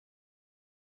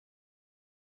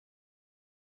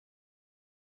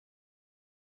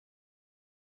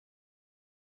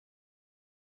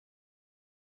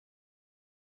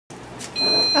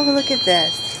Oh, look at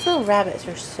this. These little rabbits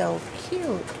are so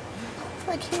cute.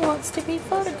 Like he wants to be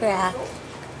photographed.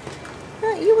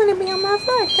 Oh, you want to be on my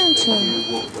vlog, don't you?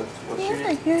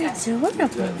 Yeah, you're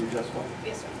adorable.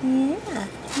 Yeah,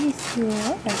 yes you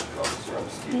are.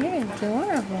 You're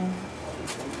adorable.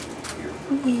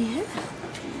 Yeah.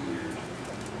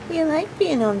 You like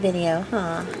being on video,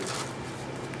 huh?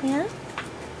 Yeah?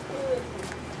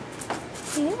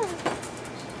 Yeah.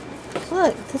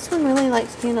 Look, this one really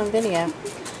likes being on video. I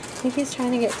think he's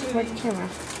trying to get toward the camera.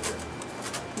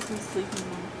 He's sleeping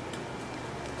now.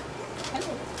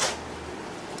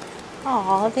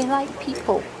 Aw, they like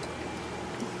people.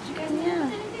 Yeah.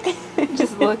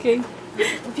 Just looking.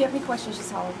 If you have any questions,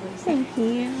 just holler, please. Thank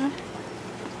you.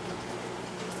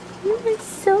 You are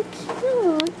so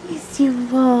cute. Yes, you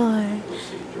are.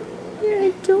 You're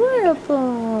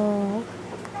adorable.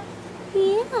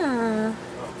 Yeah.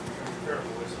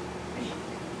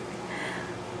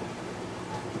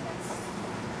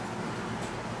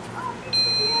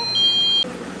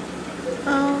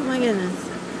 Oh my goodness.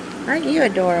 Aren't you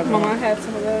adorable? Mama had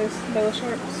some of those Bella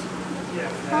Sharks.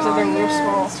 Oh, So they're real yeah,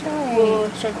 small. that's right. Little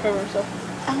shark cover stuff.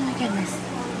 Oh my goodness.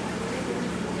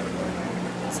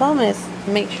 It's almost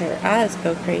makes your eyes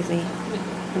go crazy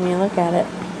when you look at it.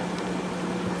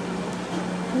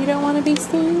 You don't want to be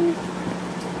seen?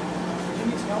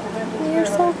 You're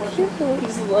so cute.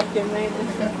 He's looking, man. Do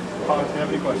you have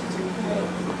any questions?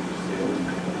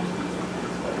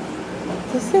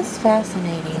 This is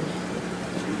fascinating.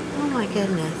 Oh my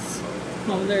goodness.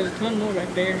 Oh, there's a ton more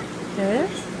back there. There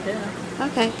is? Yeah.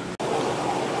 Okay.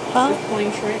 Huh? This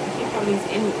plain shrimp. You can't find these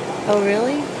anywhere. Oh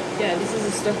really? Yeah, this is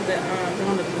the stuff that go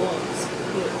on the gloves.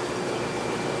 Look.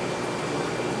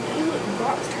 Hey, look,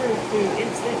 box turtle food,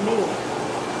 instant meal.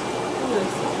 Look at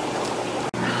this.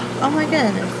 Oh my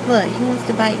goodness. Look, he wants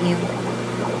to bite you.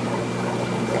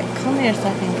 Okay, come here so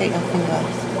I can get your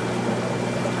fingers.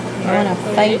 You want to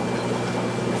fight?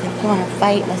 If you want to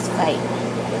fight, let's fight.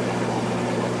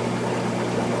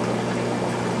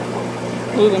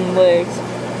 Look at them legs. I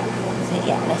said,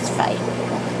 yeah, let's fight.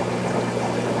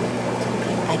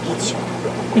 Okay, I get you.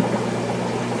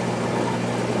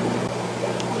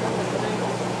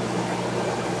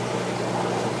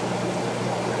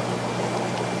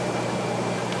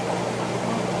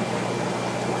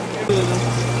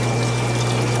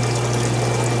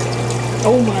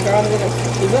 Oh my god, what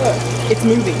is that? It's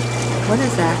moving. What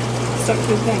is that? Stuck to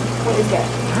the thing. What is that?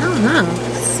 I don't know.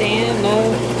 Sand? No.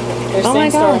 There's Oh my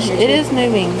sand stars gosh, here, it too. is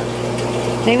moving.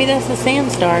 Maybe that's a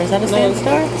sand star. Is that a sand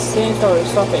star? Sand stars,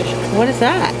 starfish. What is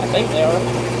that? I think they are.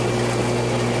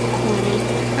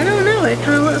 I don't know. It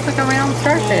kind of looks like a round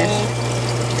starfish.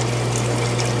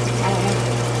 I don't know.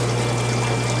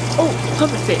 Oh,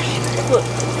 pufferfish. Look.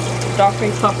 Dog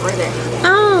face puff right there.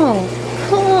 Oh,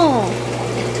 cool.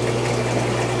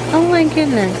 Oh my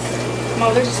goodness.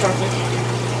 Oh, there's a starfish.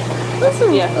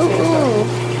 Listen. Yeah, Ooh, sand star. ooh.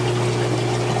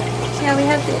 Yeah, we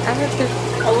have to. I have to.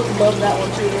 I'll look above that one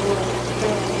too. They're little.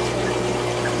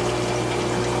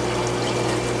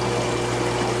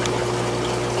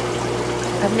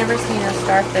 I've never seen a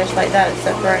starfish like that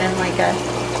except for in like a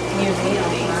museum,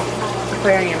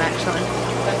 aquarium actually.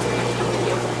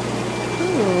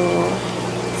 Ooh.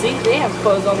 See, they have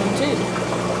fuzz on them too.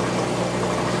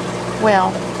 Well,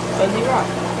 Fuzzy rock.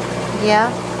 yeah.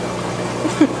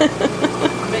 I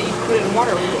bet you put it in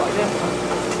water, would it like that?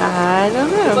 I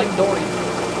don't know. It's like Dory.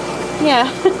 Yeah.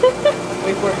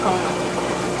 Wait for it to come out.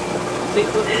 See,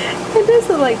 look. It does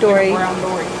look like Dory. Like a brown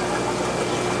Dory.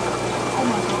 Oh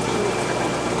my gosh.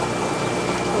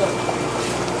 Look.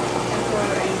 That's where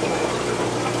our angel is.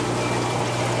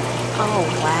 Oh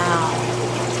wow.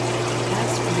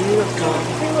 That's beautiful.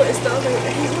 Hey, look, it's the other.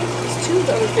 Hey, look, it's two of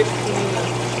the other fish we can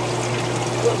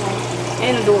use. Look, Mom.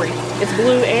 And a Dory. It's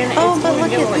blue and Oh, it's but blue look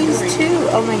and yellow at like these Dory. two.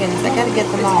 Oh my goodness, I gotta get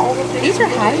them all. These are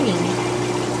hiding.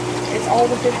 It's all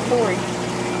the fish Dory.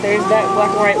 There's that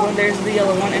black and white one, there's the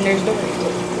yellow one, and there's Dory.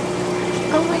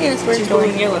 Oh my goodness, where's She's blue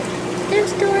Dory? and yellow. There's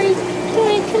Dory.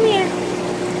 Dory, come here.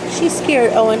 She's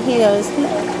scared. Oh, and he goes,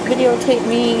 videotape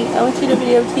me. I want you to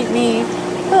videotape me.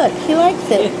 Look, he likes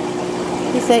it.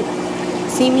 He's like,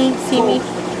 see me, see me.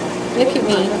 Look at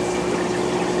me.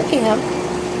 Look at him.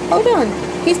 Hold on.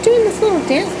 He's doing this little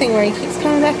dance thing where he keeps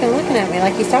coming back and looking at me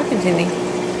like he's talking to me.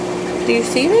 Do you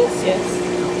see this? Yes.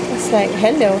 It's like,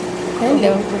 hello,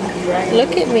 hello.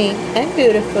 Look at me. I'm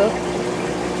beautiful.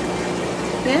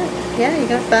 Yeah, yeah, you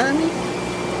gonna follow me?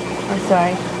 I'm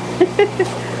sorry.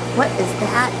 What is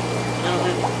that?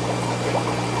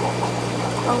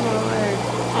 Oh my word.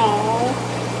 Aww.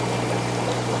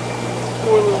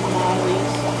 Poor little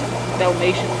mollies.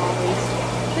 Dalmatian mollies.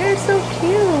 They're so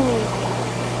cute.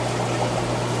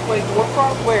 Wait, dwarf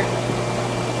frogs? Where?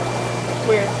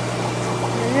 Where?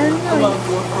 I love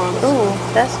dwarf frogs. Oh,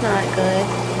 that's not good.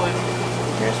 What?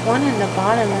 There's one in the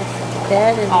bottom that's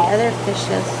dead and the other fish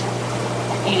is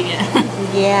Eating it.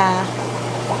 yeah.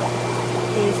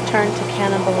 He's turned to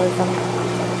cannibalism.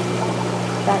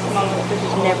 That's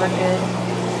never good.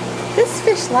 This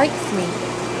fish likes me.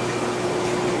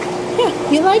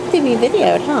 Yeah, you like to be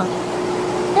videoed, huh?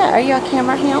 Yeah, are you a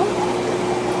camera hound?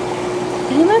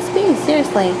 He must be,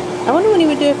 seriously. I wonder what he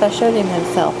would do if I showed him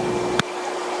himself.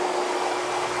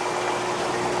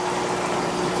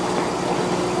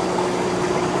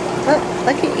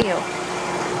 Look at you.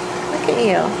 Look at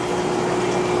you.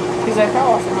 He's like,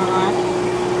 how awesome am I?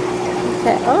 He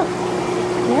said, oh,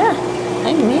 yeah,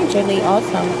 I'm majorly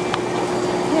awesome.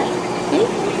 Yeah, see?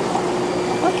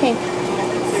 Okay,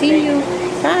 see you.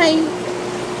 Bye.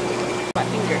 My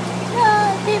finger.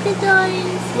 Oh, baby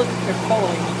darlings. Look, they're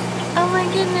following me. Oh my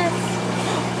goodness.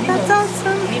 That's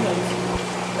awesome. Nemo's.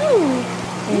 Ooh,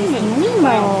 there's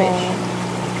Nemo.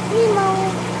 Nemo.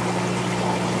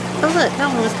 Oh look, that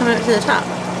one was coming up to the top.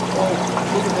 Oh,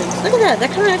 look at this. Look at that,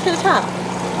 they're coming up to the top.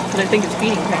 Because I think it's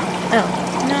feeding time. Oh,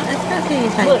 no, it's not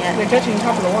feeding time Look, yet. they're touching the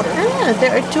top of the water. I know,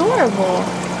 they're adorable.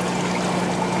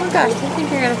 Oh gosh, I think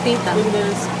you're gonna feed them. Look at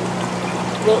this.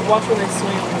 Look, watch when they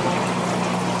swim on the water.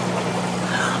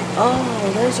 Oh,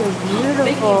 those are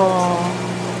beautiful.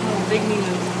 Oh, big Nemo.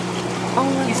 Oh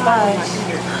my He's following my gosh.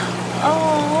 finger.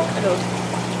 Oh, I know.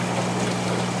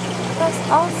 that's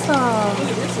awesome. Look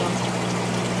at this one.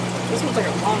 This one's like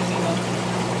a long Nemo.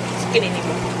 Skinny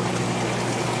Nemo.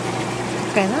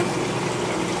 Okay, that's,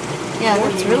 yeah,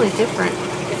 that's really different.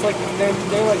 It's like, they're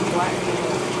like black Nemo.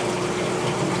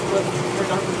 Look, they're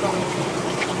darker color.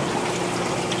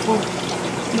 Oh,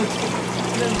 look.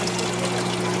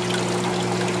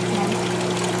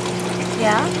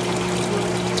 Yeah?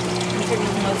 I'm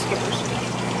taking mud skippers.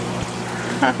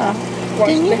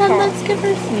 Didn't you have mud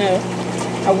skippers? No,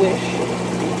 I wish.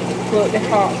 Look, they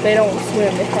hop. They don't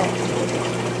swim, they hop.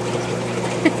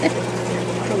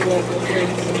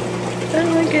 Oh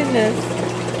my goodness.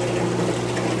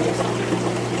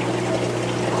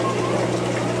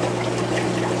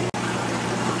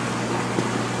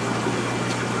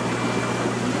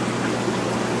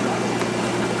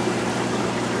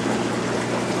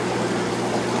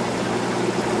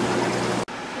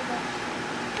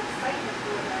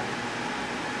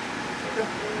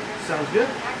 Sounds good.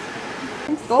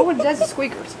 Go when it does the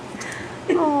squeakers.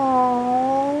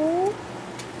 Aww.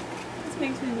 This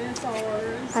makes me miss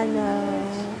ours. I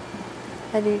know.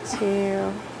 I do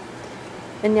too.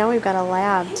 And now we've got a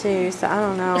lab too, so I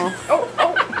don't know.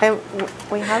 And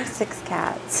we have 6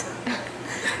 cats.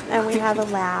 And we have a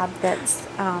lab that's,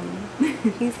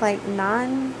 he's like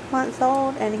 9 months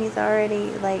old and he's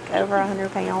already like over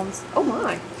 100 pounds. Oh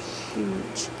my.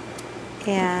 Huge.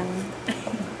 And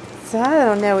so I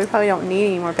don't know, we probably don't need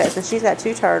any more pets. And she's got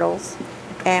 2 turtles.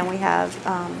 And we have,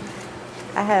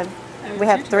 we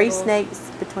have 3 snakes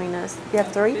between us. You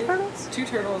have 3 turtles? 2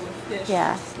 turtles, a fish,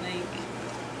 Yeah. a snake.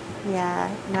 Yeah,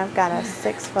 and I've got a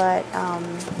 6-foot,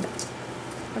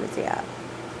 what is he at?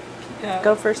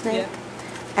 Gopher snake. Yeah.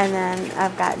 And then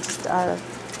I've got just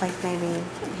like maybe,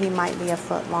 he might be a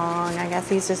foot long. I guess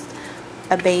he's just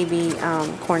a baby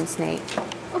corn snake.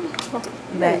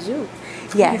 But,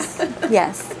 yes,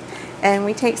 yes. And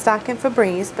we take stock in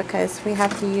Febreze because we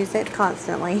have to use it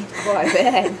constantly. Oh, I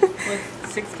bet. With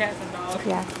 6 cats and dogs.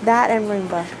 Yeah, that and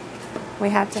Roomba. We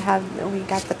have to have, we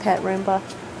got the pet Roomba.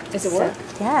 Does it work?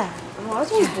 Yeah. Oh, I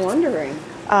was always wondering.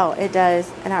 Oh, it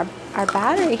does. And our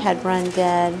battery had run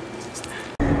dead.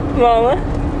 Mama,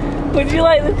 would you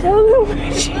like to tell them what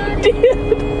you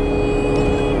did?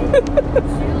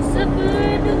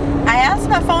 I asked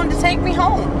my phone to take me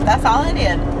home. That's all I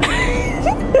did.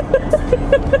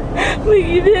 Well,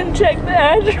 you didn't check the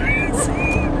address.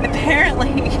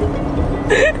 Apparently,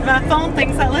 my phone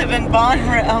thinks I live in Bond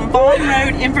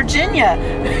Road in Virginia.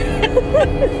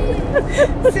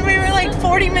 So we were like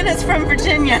 40 minutes from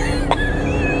Virginia.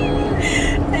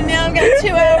 And now I've got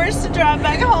 2 hours to drive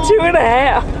back home.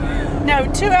 2.5. No,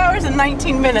 2 hours and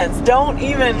 19 minutes. Don't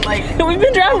even like. We've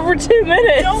been driving for 2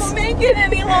 minutes. Don't make it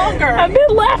any longer. I've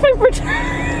been laughing for 2.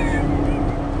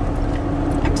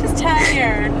 I'm just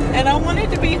tired. And I wanted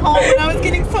to be home and I was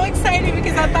getting so excited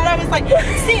because I thought I was like,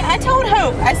 see, I told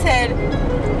Hope, I said,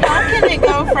 how can it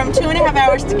go from 2.5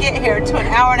 hours to get here to an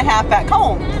hour and a half back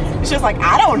home? She was like,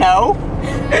 I don't know.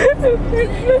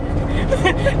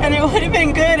 And it would have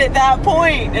been good at that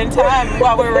point in time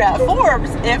while we were at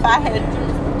Forbes if I had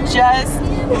just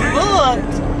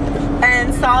looked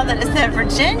and saw that it said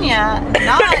Virginia,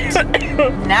 not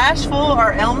Nashville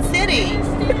or Elm City.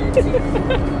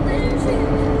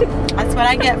 That's what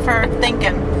I get for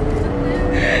thinking.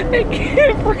 I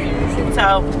can't breathe.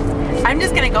 So I'm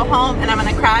just gonna go home and I'm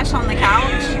gonna crash on the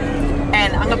couch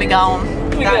and I'm gonna be gone.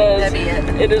 That'd be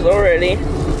it. It is already.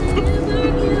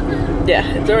 Yeah,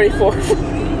 it's already 4.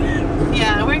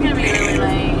 Yeah, we're gonna be really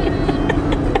late.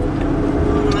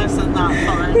 This is not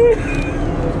fun.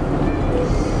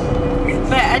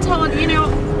 But I told you know,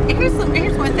 here's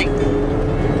one thing.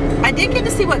 I did get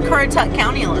to see what Currituck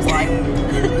County looks like.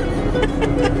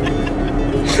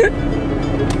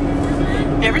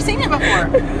 Never seen it before.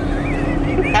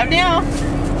 Have now.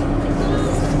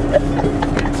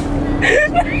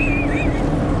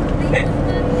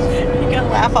 You're gonna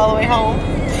laugh all the way home.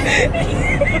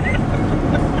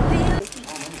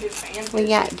 We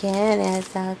got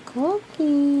Guinness a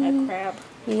cookie. A crab.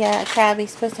 Yeah, a crab.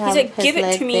 He's supposed to have He's like, his give it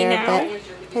leg to me there, now. but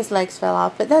his legs fell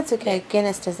off. But that's okay.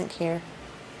 Guinness doesn't care.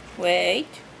 Wait.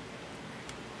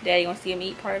 Daddy wants to see him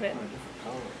eat part of it.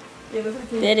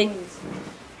 Daddy.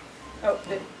 Oh,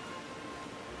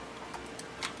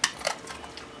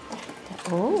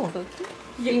 Oh, cookie.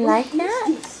 you like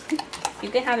that? You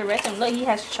can have the rest of him. Look, he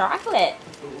has chocolate.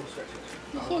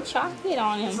 He had chocolate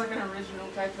on him. It's like an original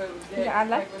type of Yeah, I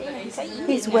like that.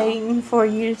 He's waiting for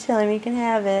you to tell him he can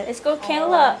have it. Let's go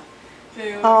candle up.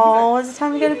 Oh, is it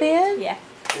time to go to bed? Yeah.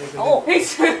 Oh.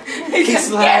 He's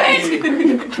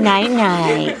laughing. Night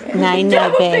night. Night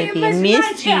night, baby.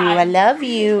 Missed you. I love Go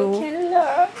you. candle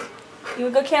up. You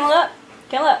wanna go candle up?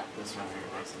 Candle up.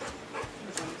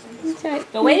 He's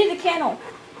like, Go wait at the candle.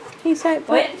 he's like,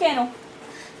 Go wait at the candle.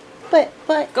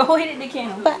 but, Go wait at the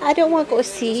candle. but I don't want to go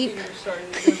sleep.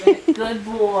 Good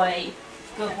boy.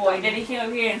 Good boy. Daddy came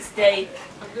over here and stay.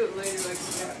 I'll do it later, like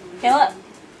that. Candle up.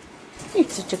 You're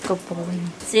such a good boy.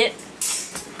 Sit.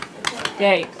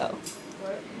 There you go.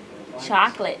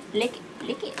 Chocolate. Lick it.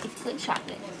 Lick it. It's good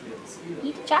chocolate.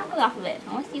 Eat the chocolate off of it.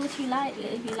 I want to see what you like.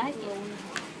 If you like it.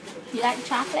 You like the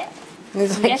chocolate?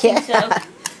 He's I'm like, guessing yeah. so.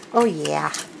 Oh, yeah.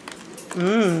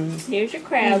 Mmm. Here's your You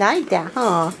crab. like that,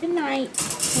 huh? Good night.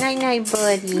 Night night,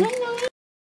 buddy. Night night.